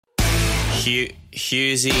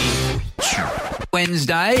Hughesy.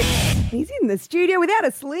 Wednesday. He's in the studio without a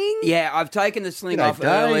sling. Yeah, I've taken the sling G'day, off Dave.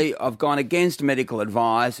 early. I've gone against medical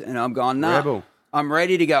advice, and I'm gone, no, Rebel. I'm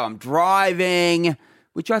ready to go. I'm driving,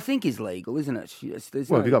 which I think is legal, isn't it? There's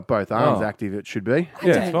Well, no- if you've got both arms active, it should be. I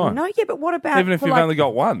Yeah, don't it's fine. know. Yeah, but what about Even if for you've like, only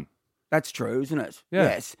got one. That's true, isn't it? Yeah.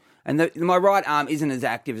 Yes. And my right arm isn't as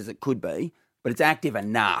active as it could be, but it's active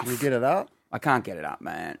enough. Can you get it up? I can't get it up,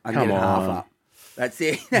 man. I can Come get it half on. up. That's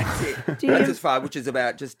it. That's it. Do That's you- as far, which is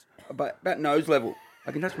about nose level.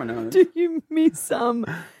 I can touch my nose. do you miss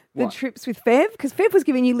the What? trips with Fev? Because Fev was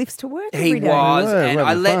giving you lifts to work every He day. was, Yeah, and we're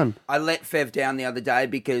having fun. I let Fev down the other day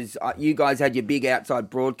because you guys had your big outside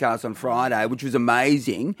broadcast on Friday, which was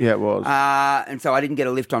amazing. Yeah, it was. And so I didn't get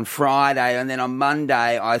a lift on Friday, and then on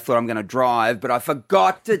Monday I thought I'm going to drive, but I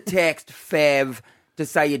forgot to text Fev to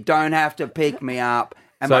say you don't have to pick me up.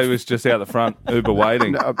 And So my- he was just out the front, Uber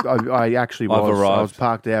waiting. No, I actually I've was. I arrived. was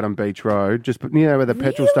parked out on Beach Road, just where the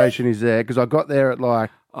petrol station is there, because I got there at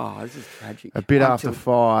like oh, this is tragic. a bit Until- after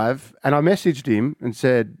 5, and I messaged him and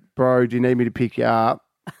said, "Bro, do you need me to pick you up?"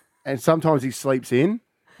 And sometimes he sleeps in.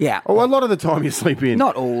 Yeah. Oh, a lot of the time you sleep in.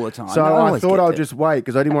 Not all the time. So I I always thought get I'd there. just wait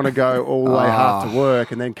because I didn't want to go all the way half to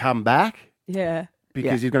work and then come back Yeah. because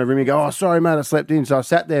Yeah. he's going to ring me and go, "Oh, sorry, mate, I slept in." So I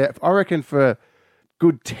sat there, I reckon, for a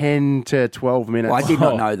good 10 to 12 minutes. Well, I did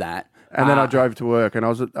not know that. And then I drove to work, and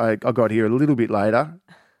I got here a little bit later,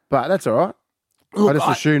 but that's all right. Look, I just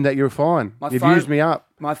assumed that you were fine. My You've phone- used me up.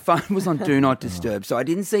 My phone was on Do Not Disturb, so I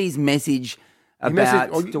didn't see his message You about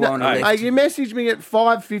messaged- do I want to Hey, lift. you messaged me at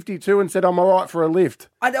 5:52 and said I'm all right for a lift.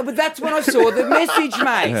 I know, but that's when I saw the message,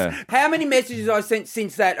 mate. Yeah. How many messages I sent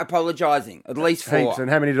since that apologising? At least 4. Heaps. And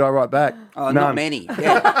how many did I write back? Oh, None. not many.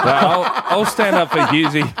 Yeah. No, I'll stand up for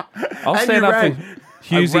Hughesy. I'll And stand you up rang. for I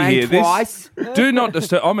Hughesy rang here. twice. Do not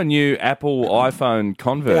disturb. I'm a new Apple iPhone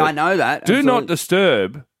convert. Yeah, I know that. Do Absolutely. not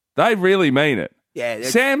disturb. They really mean it. Yeah,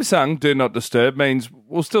 that's- Samsung do not disturb means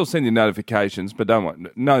we'll still send you notifications, but don't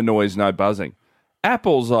want no noise, no buzzing.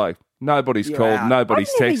 Apple's like nobody's You're called, out.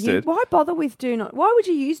 nobody's I've never texted. used- why bother with Do Not? Why would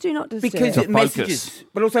you use Do Not Disturb? Because To it focus. messages,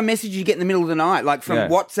 but also messages you get in the middle of the night, like from Yeah.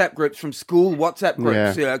 WhatsApp groups, from school WhatsApp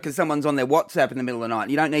groups, Yeah. because someone's on their WhatsApp in the middle of the night.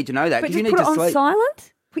 You don't need to know that but because you just need put to it on sleep.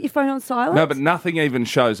 silent. Put your phone on silent. No, but nothing even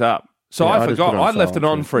shows up. So Yeah, I I just forgot. put it on I left it silent,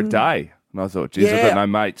 on too. for a day. And I thought, geez, I've Yeah. got no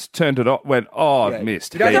mates. Turned it off. Went, oh, Yeah. I've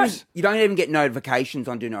missed. You don't, heaps. you don't even get notifications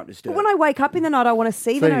on Do Not Disturb. But when I wake up in the night, I want to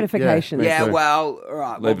see the See, yeah, notifications. me yeah, too. well, all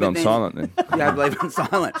right. Leave well, it on but then- silent then. Yeah, leave it on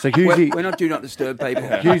silent. So Hughesy- we're not Do Not Disturb people.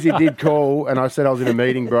 Hughesy did call, and I said I was in a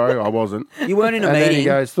meeting, bro. I wasn't. You weren't in a And then he meeting.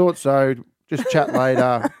 goes, "Thought so. Just chat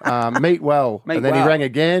later. Meet well." Meet and then well. he rang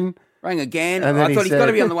again. Rang again. And then I he thought he's said- got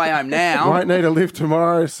to be on the way home now. Might need a lift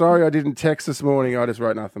tomorrow. Sorry, I didn't text this morning. I just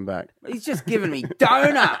wrote nothing back. He's just giving me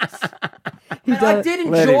donuts. He And I does. did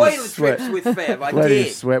Let enjoy him the sweat. trips with Fev. I Let him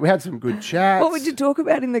did. sweat. We had some good chats. What would you talk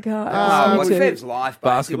about in the car? What's Me too. Fev's life,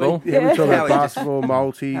 basically. Basketball? Yeah, we talked How about he just- basketball,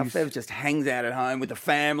 multis. How Fev just hangs out at home with the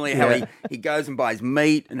family, how Yeah. he goes and buys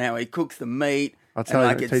meat and how he cooks the meat. I'll tell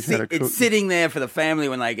and you, like teach me how to cook. it's sitting there for the family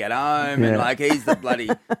when they get home, and Yeah. like he's the bloody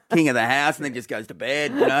king of the house, and then just goes to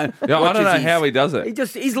bed. You know, Yeah, I don't know Watches how his- he does it.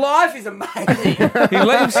 His life is amazing. He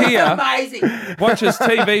leaves It's here, amazing. watches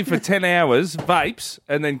TV for 10 hours, vapes,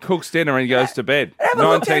 and then cooks dinner and goes to bed. Have a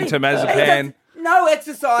look at 19 him. He temazepam. does no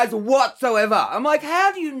exercise whatsoever. I'm like,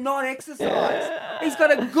 how do you not exercise? He's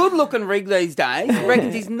got a good-looking rig these days.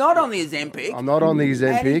 Reckons he's not on the Ozempic. I'm not on the And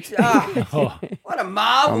Ozempic. what a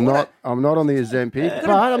marvel. I'm not on the Ozempic, but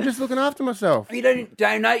I'm just looking after myself. You don't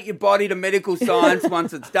donate your body to medical science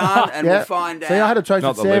once it's done, and we'll find out. See, I had a toasted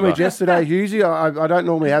Not the sandwich liver. yesterday, Hughesy. I don't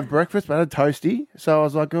normally have breakfast, but I had a toasty. So I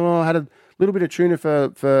was like, I had a little bit of tuna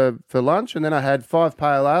for lunch, and then I had 5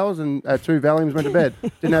 pale ales and 2 Valiums, went to bed.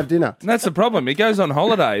 Didn't have dinner. And that's the problem. He goes on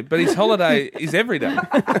holiday, but his holiday is every day.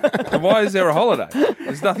 So why is there a holiday?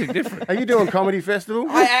 There's nothing different. Are you doing comedy festival?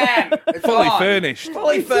 I am. It's Fully on. furnished.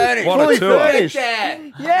 Fully furnished. What a Fully tour. furnished. Yeah.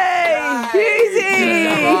 Yay!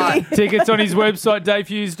 Hughesy! Right. Tickets on his website,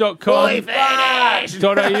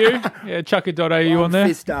 davehughes.com.au. Yeah, chuck a .au on there.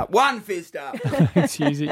 Fist up. One fist up. It's Hughesy.